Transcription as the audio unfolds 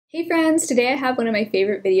Hey friends, today I have one of my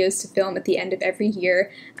favorite videos to film at the end of every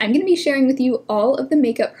year. I'm going to be sharing with you all of the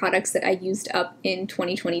makeup products that I used up in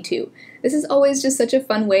 2022. This is always just such a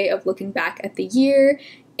fun way of looking back at the year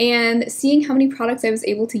and seeing how many products I was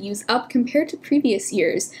able to use up compared to previous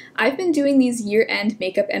years. I've been doing these year-end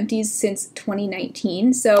makeup empties since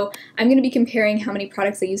 2019, so I'm going to be comparing how many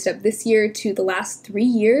products I used up this year to the last 3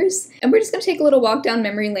 years, and we're just going to take a little walk down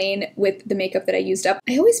memory lane with the makeup that I used up.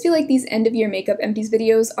 I always feel like these end-of-year makeup empties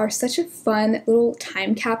videos are such a fun little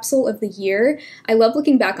time capsule of the year. I love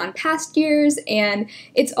looking back on past years, and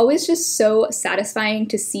it's always just so satisfying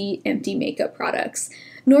to see empty makeup products.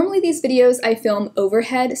 Normally these videos I film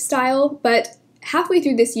overhead style, but halfway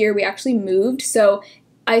through this year we actually moved, so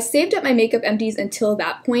I saved up my makeup empties until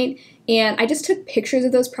that point, and I just took pictures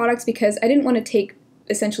of those products because I didn't want to take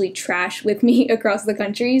essentially trash with me across the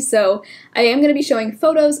country. So I am going to be showing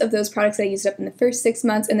photos of those products that I used up in the first 6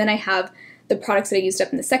 months, and then I have the products that I used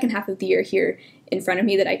up in the second half of the year here in front of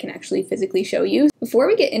me that I can actually physically show you. Before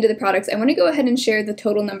we get into the products, I want to go ahead and share the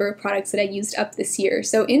total number of products that I used up this year.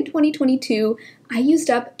 So in 2022, I used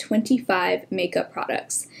up 25 makeup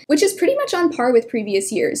products, which is pretty much on par with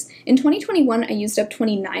previous years. In 2021, I used up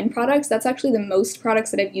 29 products. That's actually the most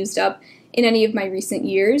products that I've used up in any of my recent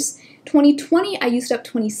years. 2020, I used up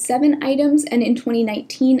 27 items, and in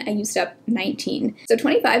 2019, I used up 19. So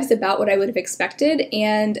 25 is about what I would have expected,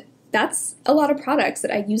 and that's a lot of products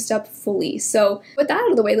that I used up fully. So with that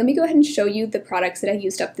out of the way, let me go ahead and show you the products that I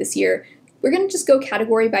used up this year. We're going to just go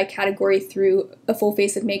category by category through a full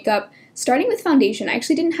face of makeup. Starting with foundation, I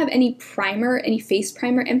actually didn't have any face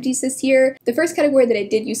primer empties this year. The first category that I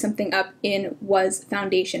did use something up in was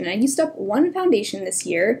foundation, and I used up one foundation this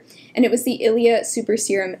year, and it was the Ilia Super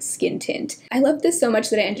Serum Skin Tint. I loved this so much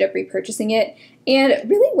that I ended up repurchasing it, and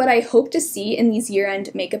really what I hope to see in these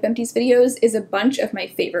year-end makeup empties videos is a bunch of my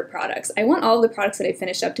favorite products. I want all of the products that I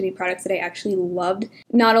finished up to be products that I actually loved.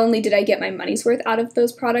 Not only did I get my money's worth out of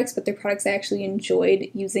those products, but they're products I actually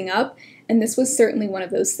enjoyed using up, and this was certainly one of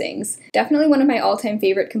those things. Definitely one of my all-time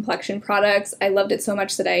favorite complexion products. I loved it so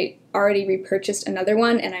much that I already repurchased another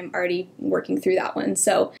one, and I'm already working through that one,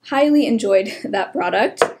 so highly enjoyed that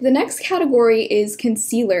product. The next category is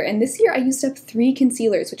concealer, and this year I used up 3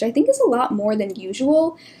 concealers, which I think is a lot more than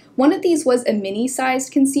usual. One of these was a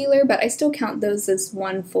mini-sized concealer, but I still count those as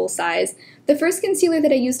one full size. The first concealer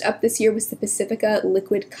that I used up this year was the Pacifica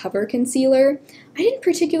Liquid Cover Concealer. I didn't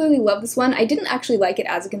particularly love this one. I didn't actually like it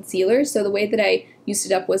as a concealer, so the way that I used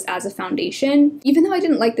it up was as a foundation. Even though I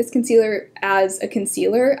didn't like this concealer as a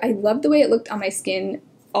concealer, I loved the way it looked on my skin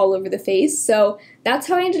all over the face, so that's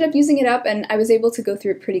how I ended up using it up, and I was able to go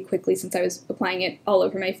through it pretty quickly since I was applying it all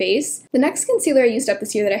over my face. The next concealer I used up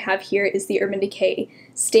this year that I have here is the Urban Decay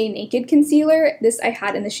Stay Naked Concealer. This I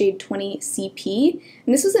had in the shade 20 CP,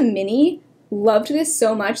 and this was a mini. Loved this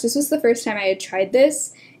so much. This was the first time I had tried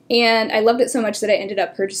this, and I loved it so much that I ended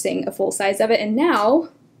up purchasing a full size of it, and now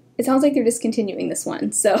it sounds like they're discontinuing this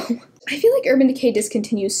one, so I feel like Urban Decay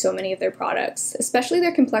discontinues so many of their products, especially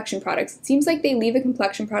their complexion products. It seems like they leave a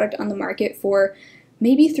complexion product on the market for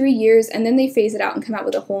maybe 3 years, and then they phase it out and come out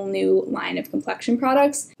with a whole new line of complexion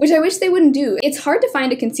products, which I wish they wouldn't do. It's hard to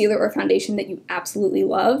find a concealer or foundation that you absolutely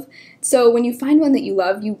love, so when you find one that you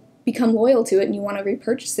love, you become loyal to it and you want to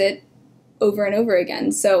repurchase it over and over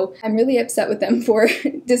again. So I'm really upset with them for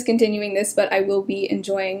discontinuing this, but I will be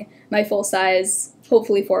enjoying my full size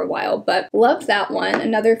hopefully for a while. But loved that one,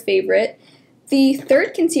 another favorite. The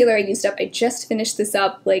third concealer I used up, I just finished this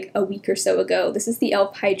up like a week or so ago. This is the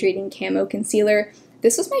e.l.f. Hydrating Camo Concealer.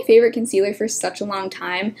 This was my favorite concealer for such a long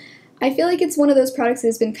time. I feel like it's one of those products that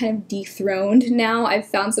has been kind of dethroned now. I've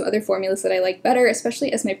found some other formulas that I like better,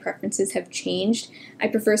 especially as my preferences have changed. I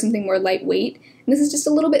prefer something more lightweight, and this is just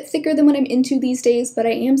a little bit thicker than what I'm into these days, but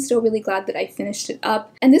I am still really glad that I finished it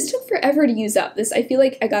up. And this took forever to use up. I feel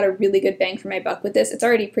like I got a really good bang for my buck with this. It's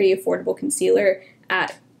already a pretty affordable concealer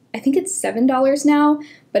at, I think it's $7 now,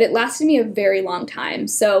 but it lasted me a very long time.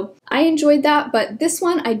 So I enjoyed that, but this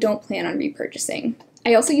one I don't plan on repurchasing.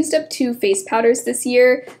 I also used up 2 face powders this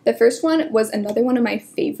year. The first one was another one of my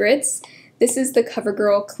favorites. This is the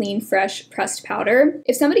CoverGirl Clean Fresh Pressed Powder.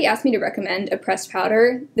 If somebody asked me to recommend a pressed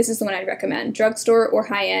powder, this is the one I'd recommend. Drugstore or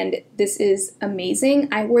high-end, this is amazing.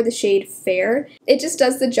 I wore the shade Fair. It just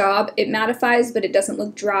does the job. It mattifies, but it doesn't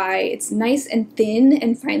look dry. It's nice and thin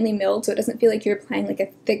and finely milled, so it doesn't feel like you're applying like a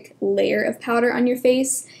thick layer of powder on your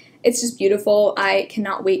face. It's just beautiful. I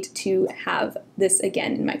cannot wait to have this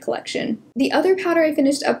again in my collection. The other powder I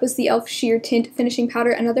finished up was the e.l.f. Sheer Tint Finishing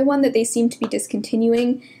Powder, another one that they seem to be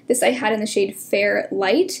discontinuing. This I had in the shade Fair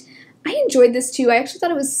Light. I enjoyed this too. I actually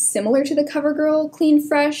thought it was similar to the CoverGirl Clean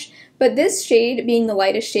Fresh, but this shade, being the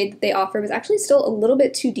lightest shade that they offer, was actually still a little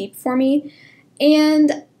bit too deep for me,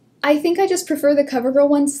 and I think I just prefer the CoverGirl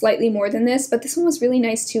one slightly more than this, but this one was really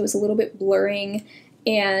nice too. It was a little bit blurring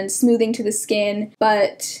and smoothing to the skin,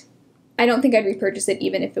 but I don't think I'd repurchase it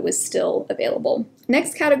even if it was still available.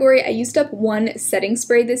 Next category, I used up one setting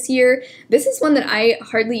spray this year. This is one that I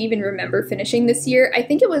hardly even remember finishing this year. I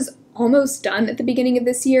think it was almost done at the beginning of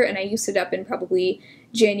this year, and I used it up in probably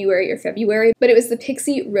January or February, but it was the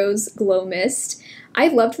Pixie Rose Glow Mist. I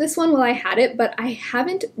loved this one while I had it, but I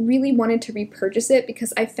haven't really wanted to repurchase it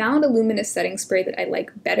because I found a luminous setting spray that I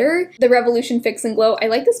like better. The Revolution Fix and Glow, I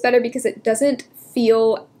like this better because it doesn't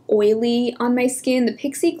feel oily on my skin. The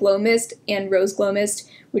Pixie Glow Mist and Rose Glow Mist,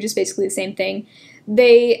 which is basically the same thing,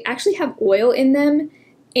 they actually have oil in them,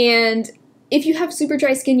 and if you have super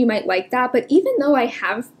dry skin, you might like that, but even though I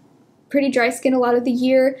have pretty dry skin a lot of the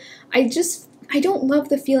year, I don't love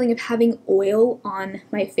the feeling of having oil on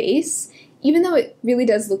my face. Even though it really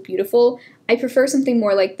does look beautiful, I prefer something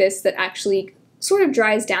more like this that actually sort of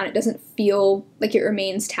dries down. It doesn't feel like it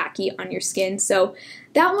remains tacky on your skin. So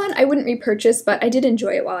that one I wouldn't repurchase, but I did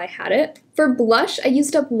enjoy it while I had it. For blush, I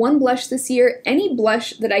used up one blush this year. Any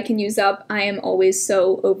blush that I can use up, I am always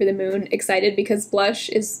so over the moon excited because blush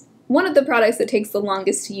is one of the products that takes the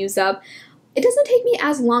longest to use up. It doesn't take me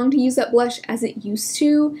as long to use up blush as it used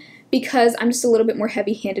to, because I'm just a little bit more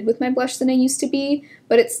heavy-handed with my blush than I used to be,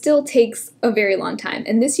 but it still takes a very long time.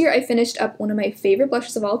 And this year I finished up one of my favorite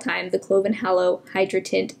blushes of all time, the Clove and Hallow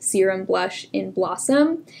Hydratint Serum Blush in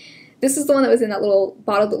Blossom. This is the one that was in that little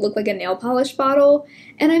bottle that looked like a nail polish bottle,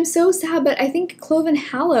 and I'm so sad, but I think Clove and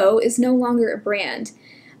Hallow is no longer a brand.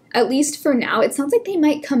 At least for now. It sounds like they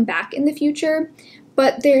might come back in the future,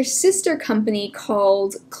 but their sister company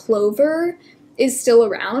called Clover is still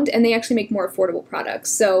around, and they actually make more affordable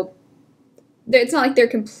products, so it's not like they're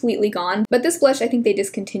completely gone. But this blush I think they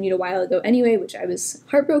discontinued a while ago anyway, which I was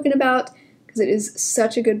heartbroken about because it is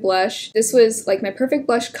such a good blush. This was like my perfect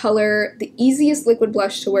blush color, the easiest liquid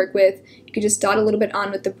blush to work with. You could just dot a little bit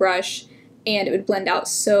on with the brush and it would blend out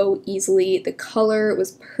so easily. The color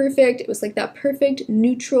was perfect. It was like that perfect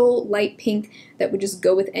neutral light pink that would just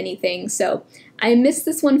go with anything. So I miss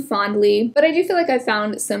this one fondly, but I do feel like I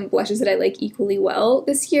found some blushes that I like equally well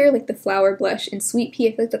this year, like the Flower Blush in Sweet Pea.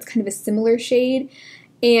 I feel like that's kind of a similar shade.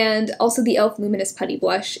 And also the e.l.f. Luminous Putty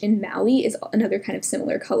Blush in Maui is another kind of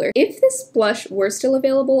similar color. If this blush were still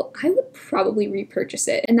available, I would probably repurchase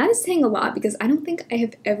it. And that is saying a lot because I don't think I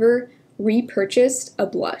have ever repurchased a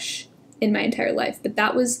blush in my entire life, but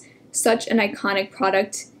that was such an iconic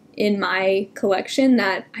product in my collection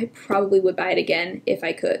that I probably would buy it again if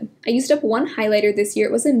I could. I used up one highlighter this year.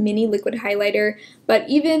 It was a mini liquid highlighter, but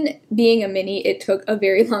even being a mini, it took a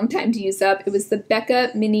very long time to use up. It was the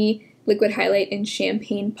Becca Mini Liquid Highlight in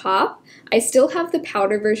Champagne Pop. I still have the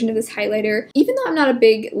powder version of this highlighter. Even though I'm not a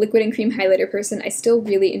big liquid and cream highlighter person, I still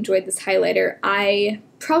really enjoyed this highlighter. I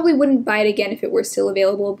probably wouldn't buy it again if it were still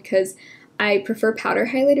available because I prefer powder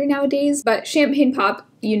highlighter nowadays, but Champagne Pop,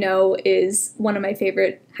 you know, is one of my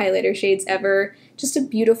favorite highlighter shades ever. Just a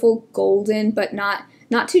beautiful golden, but not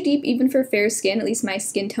too deep even for fair skin. At least my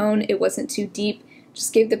skin tone, it wasn't too deep.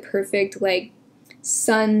 Just gave the perfect, like,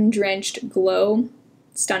 sun-drenched glow.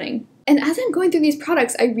 Stunning. And as I'm going through these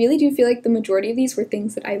products, I really do feel like the majority of these were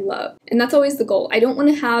things that I love. And that's always the goal. I don't want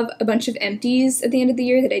to have a bunch of empties at the end of the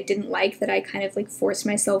year that I didn't like, that I kind of like forced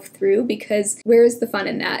myself through, because where is the fun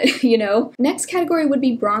in that, you know? Next category would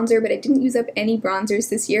be bronzer, but I didn't use up any bronzers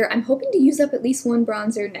this year. I'm hoping to use up at least one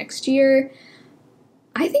bronzer next year.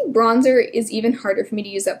 I think bronzer is even harder for me to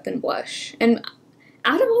use up than blush. And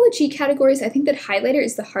out of all the cheek categories, I think that highlighter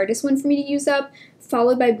is the hardest one for me to use up,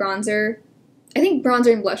 followed by bronzer. I think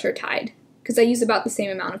bronzer and blush are tied because I use about the same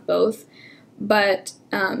amount of both, but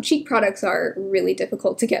cheek products are really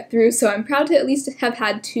difficult to get through, so I'm proud to at least have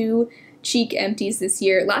had 2 cheek empties this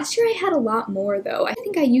year. Last year I had a lot more though. I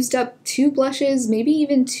think I used up 2 blushes, maybe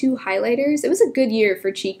even 2 highlighters. It was a good year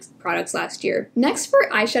for cheek products last year. Next, for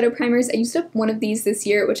eyeshadow primers, I used up one of these this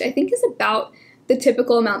year, which I think is about the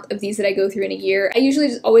typical amount of these that I go through in a year. I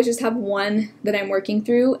usually always just have one that I'm working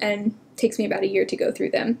through, and takes me about a year to go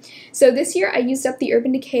through them. So this year I used up the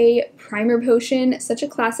Urban Decay Primer Potion, such a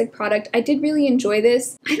classic product. I did really enjoy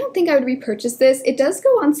this. I don't think I would repurchase this. It does go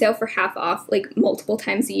on sale for half off like multiple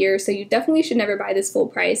times a year, so you definitely should never buy this full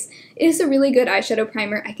price. It is a really good eyeshadow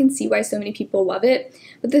primer. I can see why so many people love it,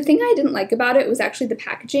 but the thing I didn't like about it was actually the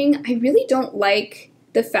packaging. I really don't like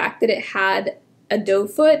the fact that it had a doe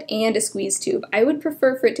foot and a squeeze tube. I would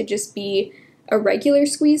prefer for it to just be a regular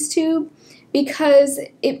squeeze tube, because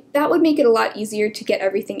that would make it a lot easier to get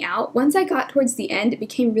everything out. Once I got towards the end, it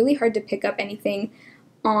became really hard to pick up anything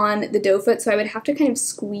on the doe foot, so I would have to kind of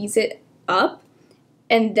squeeze it up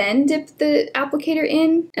and then dip the applicator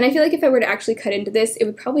in. And I feel like if I were to actually cut into this, it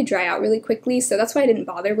would probably dry out really quickly, so that's why I didn't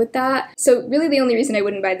bother with that. So really the only reason I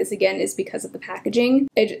wouldn't buy this again is because of the packaging.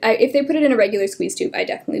 If they put it in a regular squeeze tube, I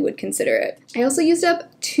definitely would consider it. I also used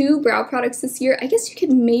up 2 brow products this year. I guess you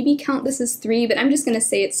could maybe count this as 3, but I'm just gonna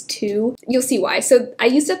say it's 2. You'll see why. So I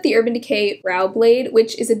used up the Urban Decay Brow Blade,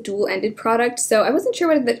 which is a dual-ended product, so I wasn't sure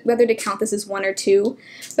whether to count this as 1 or 2,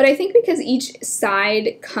 but I think because each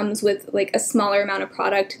side comes with like a smaller amount of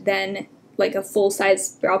product than like a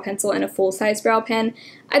full-size brow pencil and a full-size brow pen,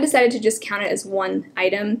 I decided to just count it as 1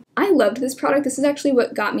 item. I loved this product. This is actually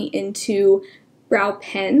what got me into brow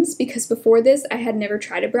pens, because before this I had never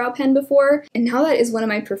tried a brow pen before, and now that is one of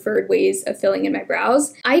my preferred ways of filling in my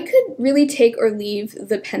brows. I could really take or leave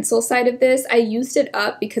the pencil side of this. I used it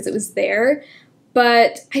up because it was there,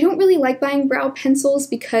 but I don't really like buying brow pencils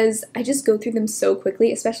because I just go through them so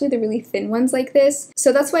quickly, especially the really thin ones like this.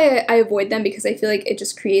 So that's why I avoid them, because I feel like it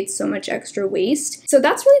just creates so much extra waste. So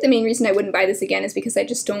that's really the main reason I wouldn't buy this again, is because I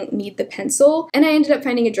just don't need the pencil. And I ended up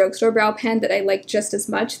finding a drugstore brow pen that I liked just as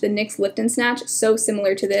much, the NYX Lift and Snatch, so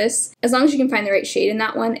similar to this. As long as you can find the right shade in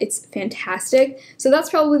that one, it's fantastic. So that's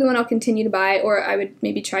probably the one I'll continue to buy, or I would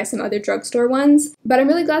maybe try some other drugstore ones. But I'm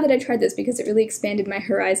really glad that I tried this because it really expanded my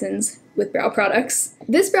horizons with brow products.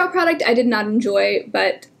 This brow product I did not enjoy,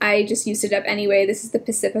 but I just used it up anyway. This is the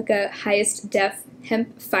Pacifica Highest Def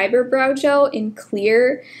Hemp Fiber Brow Gel in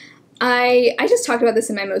clear. I just talked about this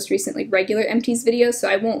in my most recent regular empties video, so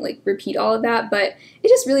I won't repeat all of that, but it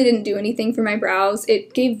just really didn't do anything for my brows.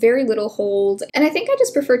 It gave very little hold, and I think I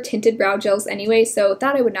just prefer tinted brow gels anyway, so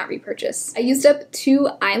that I would not repurchase. I used up 2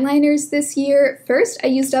 eyeliners this year. First, I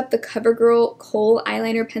used up the CoverGirl Kohl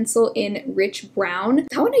eyeliner pencil in Rich Brown.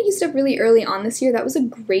 That one I used up really early on this year. That was a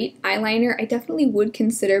great eyeliner. I definitely would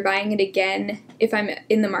consider buying it again if I'm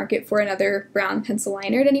in the market for another brown pencil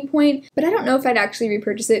liner at any point, but I don't know if I'd actually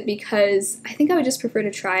repurchase it because I think I would just prefer to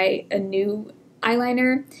try a new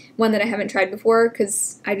eyeliner, one that I haven't tried before,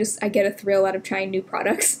 because I get a thrill out of trying new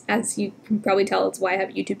products. As you can probably tell, it's why I have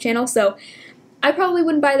a YouTube channel, so I probably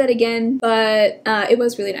wouldn't buy that again, but it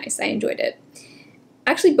was really nice. I enjoyed it.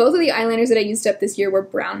 Actually, both of the eyeliners that I used up this year were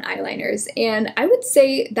brown eyeliners, and I would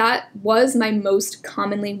say that was my most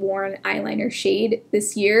commonly worn eyeliner shade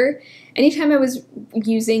this year. Anytime I was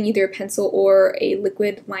using either a pencil or a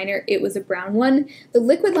liquid liner, it was a brown one. The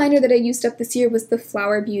liquid liner that I used up this year was the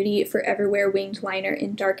Flower Beauty Foreverwear Winged Liner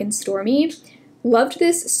in Dark and Stormy. Loved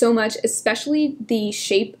this so much, especially the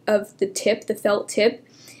shape of the tip, the felt tip.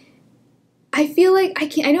 I feel like I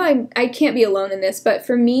can't be alone in this, but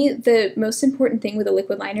for me, the most important thing with a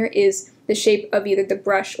liquid liner is the shape of either the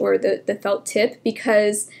brush or the felt tip,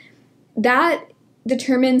 because that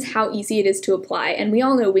determines how easy it is to apply, and we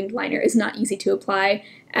all know winged liner is not easy to apply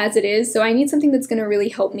as it is, so I need something that's going to really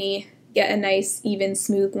help me get a nice, even,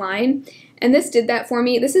 smooth line, and this did that for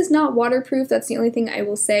me. This is not waterproof, that's the only thing I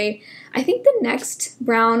will say. I think the next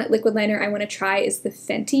brown liquid liner I want to try is the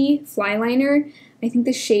Fenty Fly Liner. I think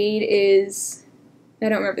the shade is, I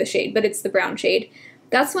don't remember the shade, but it's the brown shade.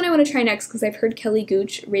 That's one I want to try next because I've heard Kelly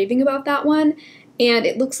Gooch raving about that one, and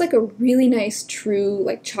it looks like a really nice, true,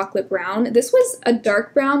 chocolate brown. This was a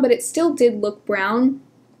dark brown, but it still did look brown.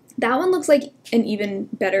 That one looks like an even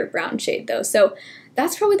better brown shade, though, so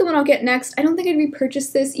that's probably the one I'll get next. I don't think I'd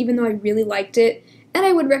repurchase this, even though I really liked it, and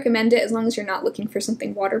I would recommend it as long as you're not looking for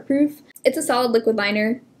something waterproof. It's a solid liquid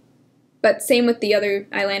liner, but same with the other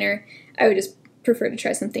eyeliner, I would just prefer to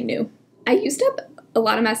try something new. I used up a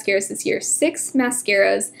lot of mascaras this year, 6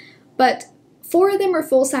 mascaras, but 4 of them were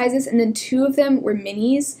full sizes and then 2 of them were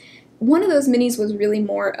minis. One of those minis was really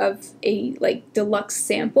more of a deluxe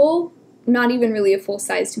sample, not even really a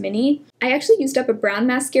full-sized mini. I actually used up a brown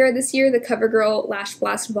mascara this year, the CoverGirl Lash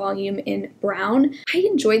Blast Volume in Brown. I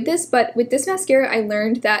enjoyed this, but with this mascara I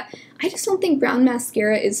learned that I just don't think brown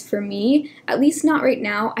mascara is for me, at least not right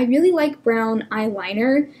now. I really like brown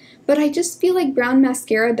eyeliner, but I just feel like brown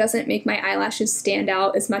mascara doesn't make my eyelashes stand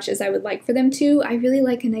out as much as I would like for them to. I really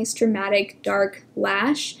like a nice dramatic dark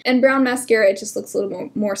lash, and brown mascara, it just looks a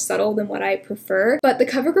little more subtle than what I prefer. But the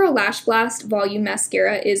CoverGirl Lash Blast Volume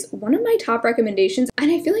Mascara is one of my top recommendations,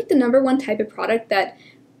 and I feel like the #1 type of product that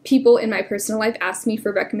people in my personal life ask me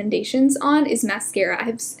for recommendations on is mascara.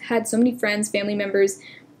 I've had so many friends, family members,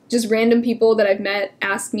 just random people that I've met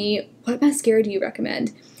ask me, what mascara do you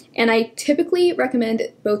recommend? And I typically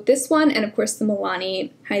recommend both this one and, of course, the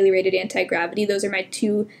Milani Highly Rated Anti-Gravity. Those are my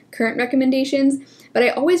 2 current recommendations. But I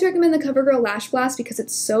always recommend the CoverGirl Lash Blast because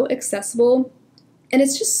it's so accessible and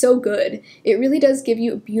it's just so good. It really does give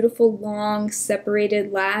you a beautiful, long,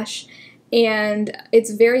 separated lash. and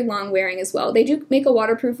it's very long wearing as well. They do make a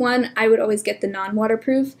waterproof one. I would always get the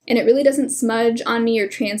non-waterproof, and it really doesn't smudge on me or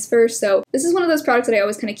transfer, so this is one of those products that I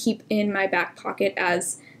always kind of keep in my back pocket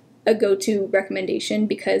as a go-to recommendation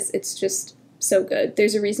because it's just so good.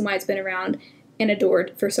 There's a reason why it's been around and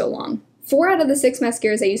adored for so long. 4 out of the 6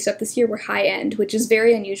 mascaras I used up this year were high-end, which is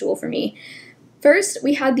very unusual for me. First,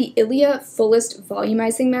 we had the Ilia Fullest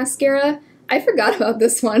Volumizing Mascara. I forgot about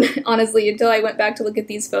this one, honestly, until I went back to look at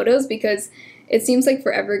these photos because it seems like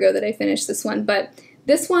forever ago that I finished this one. But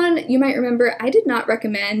this one, you might remember, I did not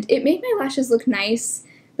recommend. It made my lashes look nice,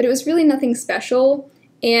 but it was really nothing special,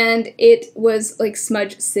 and it was like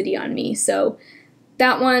Smudge City on me. So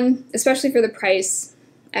that one, especially for the price,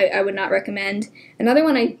 I would not recommend. Another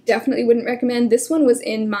one I definitely wouldn't recommend, this one was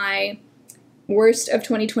in my worst of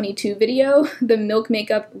 2022 video, the Milk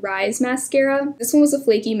Makeup Rise Mascara. This one was a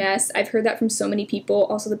flaky mess. I've heard that from so many people.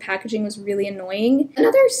 Also, the packaging was really annoying.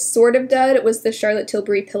 Another sort of dud was the Charlotte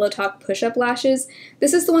Tilbury Pillow Talk Push-Up Lashes.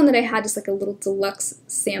 This is the one that I had just like a little deluxe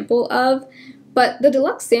sample of, but the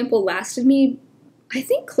deluxe sample lasted me, I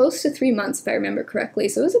think, close to 3 months if I remember correctly,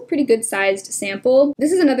 so it was a pretty good sized sample.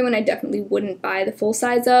 This is another one I definitely wouldn't buy the full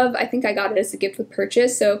size of. I think I got it as a gift with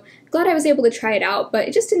purchase, so glad I was able to try it out, but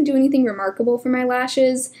it just didn't do anything remarkable for my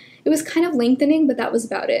lashes. It was kind of lengthening, but that was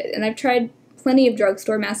about it, and I've tried plenty of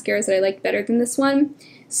drugstore mascaras that I like better than this one,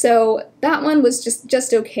 so that one was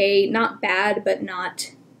just okay, not bad, but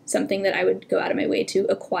not something that I would go out of my way to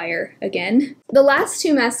acquire again. The last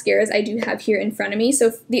 2 mascaras I do have here in front of me.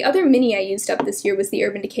 So the other mini I used up this year was the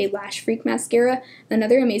Urban Decay Lash Freak Mascara,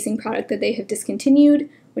 another amazing product that they have discontinued,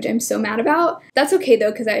 which I'm so mad about. That's okay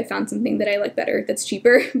though, because I found something that I like better that's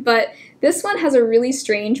cheaper, but this one has a really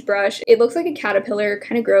strange brush. It looks like a caterpillar,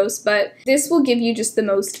 kind of gross, but this will give you just the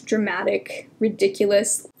most dramatic,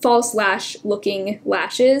 ridiculous, false lash looking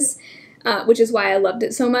lashes. Which is why I loved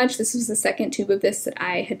it so much. This was the second tube of this that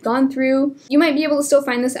I had gone through. You might be able to still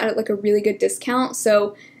find this at like a really good discount,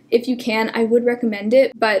 so if you can, I would recommend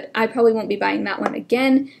it, but I probably won't be buying that one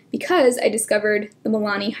again because I discovered the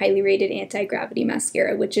Milani Highly Rated Anti-Gravity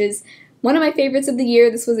Mascara, which is one of my favorites of the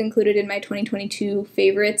year. This was included in my 2022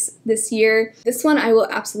 favorites this year. This one I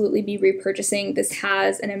will absolutely be repurchasing. This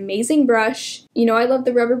has an amazing brush. You know, I love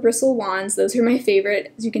the rubber bristle wands. Those are my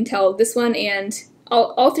favorite. As you can tell, this one and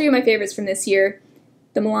all 3 of my favorites from this year,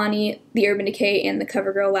 the Milani, the Urban Decay, and the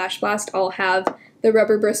CoverGirl Lash Blast all have the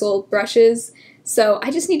rubber bristle brushes, so I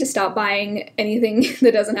just need to stop buying anything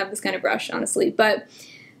that doesn't have this kind of brush, honestly. But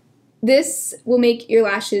this will make your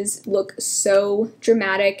lashes look so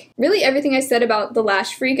dramatic. Really everything I said about the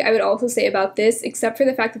Lash Freak, I would also say about this, except for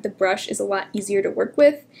the fact that the brush is a lot easier to work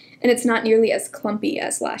with, and it's not nearly as clumpy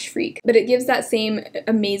as Lash Freak, but it gives that same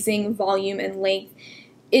amazing volume and length.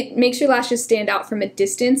 It makes your lashes stand out from a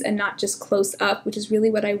distance and not just close up, which is really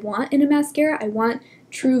what I want in a mascara. I want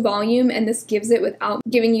true volume, and this gives it without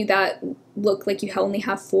giving you that look like you only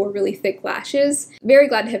have 4 really thick lashes. Very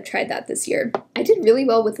glad to have tried that this year. I did really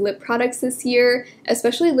well with lip products this year,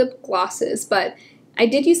 especially lip glosses, but I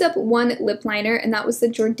did use up one lip liner, and that was the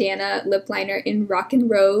Jordana lip liner in Rockin'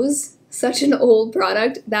 Rose. Such an old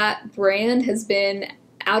product. That brand has been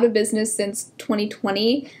out of business since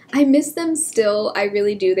 2020. I miss them still, I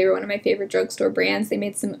really do. They were one of my favorite drugstore brands. They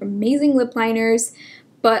made some amazing lip liners,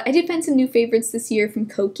 but I did find some new favorites this year from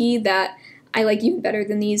Koki that I like even better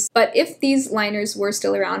than these. But if these liners were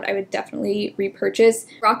still around, I would definitely repurchase.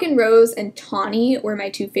 Rockin' Rose and Tawny were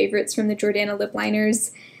my 2 favorites from the Jordana lip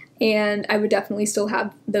liners, and I would definitely still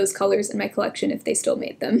have those colors in my collection if they still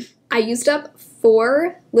made them. I used up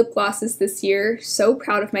 4 lip glosses this year. So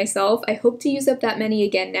proud of myself. I hope to use up that many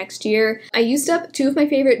again next year. I used up 2 of my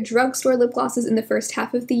favorite drugstore lip glosses in the first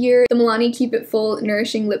half of the year. The Milani Keep It Full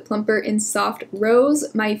Nourishing Lip Plumper in Soft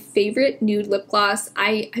Rose, my favorite nude lip gloss.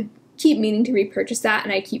 I keep meaning to repurchase that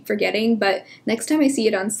and I keep forgetting, but next time I see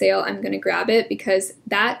it on sale, I'm gonna grab it because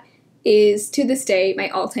that is, to this day, my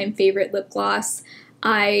all-time favorite lip gloss.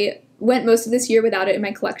 I went most of this year without it in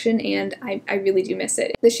my collection, and I really do miss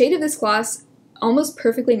it. The shade of this gloss almost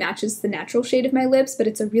perfectly matches the natural shade of my lips, but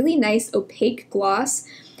it's a really nice opaque gloss,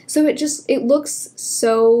 so it looks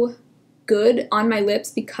so good on my lips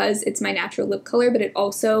because it's my natural lip color, but it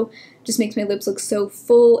also just makes my lips look so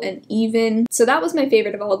full and even. So that was my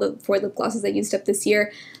favorite of all the 4 lip glosses I used up this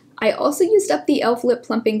year. I also used up the e.l.f. Lip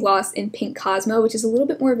Plumping Gloss in Pink Cosmo, which is a little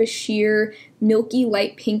bit more of a sheer, milky,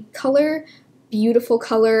 light pink color. Beautiful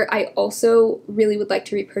color. I also really would like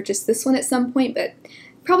to repurchase this one at some point, but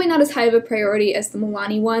probably not as high of a priority as the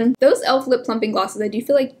Milani one. Those e.l.f. Lip Plumping Glosses, I do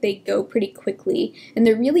feel like they go pretty quickly, and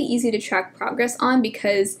they're really easy to track progress on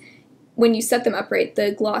because when you set them up right,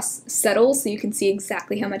 the gloss settles so you can see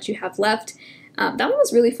exactly how much you have left. That one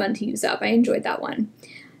was really fun to use up. I enjoyed that one.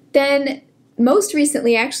 Then most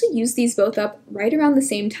recently, I actually used these both up right around the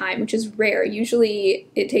same time, which is rare. Usually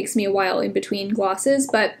it takes me a while in between glosses,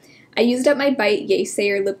 but I used up my Bite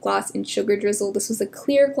Yaysayer lip gloss in Sugar Drizzle. This was a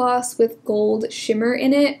clear gloss with gold shimmer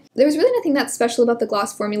in it. There was really nothing that special about the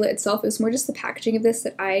gloss formula itself. It was more just the packaging of this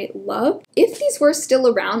that I loved. If these were still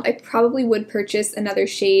around, I probably would purchase another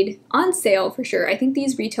shade on sale for sure. I think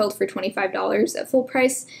these retailed for $25 at full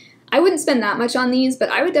price. I wouldn't spend that much on these, but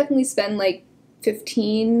I would definitely spend like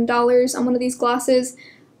 $15 on one of these glosses.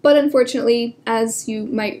 But unfortunately, as you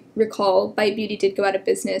might recall, Bite Beauty did go out of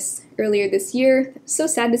business earlier this year. So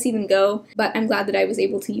sad to see them go, but I'm glad that I was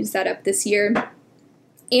able to use that up this year.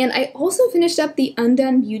 And I also finished up the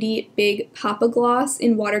Undone Beauty Big Papa Gloss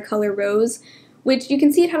in Watercolor Rose, which you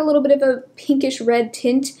can see it had a little bit of a pinkish red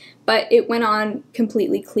tint, but it went on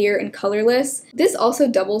completely clear and colorless. This also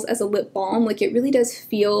doubles as a lip balm. Like, it really does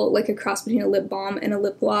feel like a cross between a lip balm and a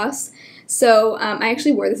lip gloss. So I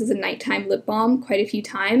actually wore this as a nighttime lip balm quite a few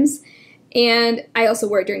times, and I also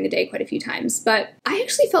wore it during the day quite a few times. But I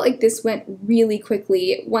actually felt like this went really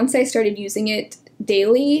quickly. Once I started using it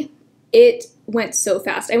daily, it went so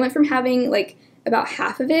fast. I went from having like about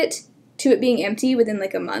half of it to it being empty within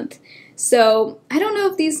like a month. So I don't know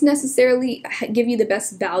if these necessarily give you the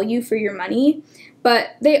best value for your money,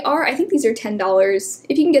 but they are. I think these are $10.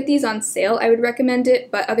 If you can get these on sale, I would recommend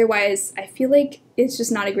it, but otherwise I feel like it's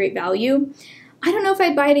just not a great value. I don't know if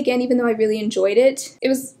I'd buy it again, even though I really enjoyed it. It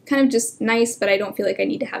was kind of just nice, but I don't feel like I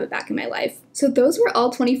need to have it back in my life. So those were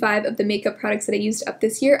all 25 of the makeup products that I used up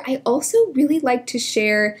this year. I also really like to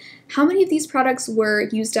share how many of these products were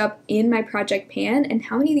used up in my project pan and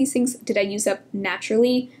how many of these things did I use up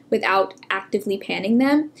naturally without actively panning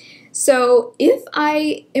them. So if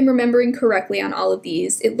I am remembering correctly on all of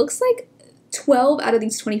these, it looks like 12 out of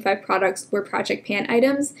these 25 products were project pan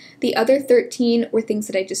items. The other 13 were things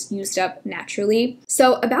that I just used up naturally.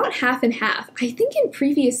 So about half and half. I think in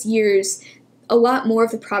previous years, a lot more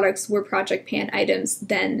of the products were project pan items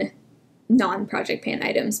than non-project pan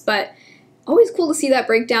items, but always cool to see that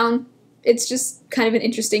breakdown. It's just kind of an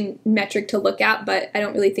interesting metric to look at, but I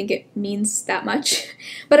don't really think it means that much.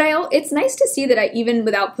 But it's nice to see that even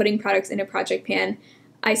without putting products in a project pan,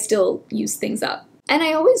 I still use things up. And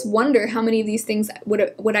I always wonder how many of these things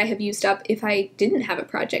would I have used up if I didn't have a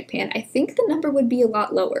project pan. I think the number would be a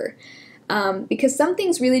lot lower because some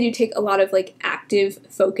things really do take a lot of like active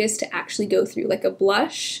focus to actually go through, like a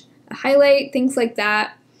blush, a highlight, things like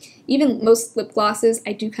that. Even most lip glosses,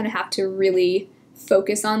 I do kind of have to really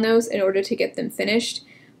focus on those in order to get them finished.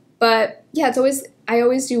 But yeah, I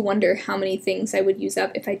always do wonder how many things I would use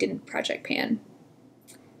up if I didn't project pan.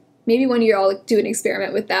 Maybe one year I'll do an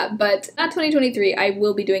experiment with that, but not 2023. I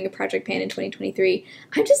will be doing a project pan in 2023.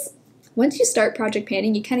 Once you start project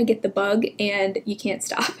panning, you kind of get the bug and you can't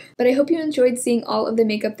stop. But I hope you enjoyed seeing all of the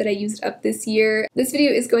makeup that I used up this year. This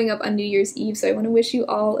video is going up on New Year's Eve, so I want to wish you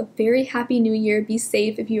all a very happy New Year. Be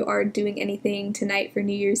safe if you are doing anything tonight for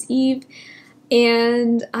New Year's Eve.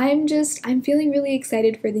 And I'm feeling really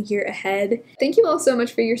excited for the year ahead. Thank you all so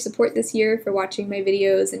much for your support this year, for watching my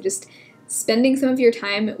videos and just spending some of your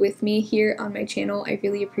time with me here on my channel. I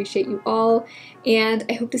really appreciate you all, and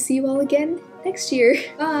I hope to see you all again next year.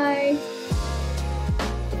 Bye!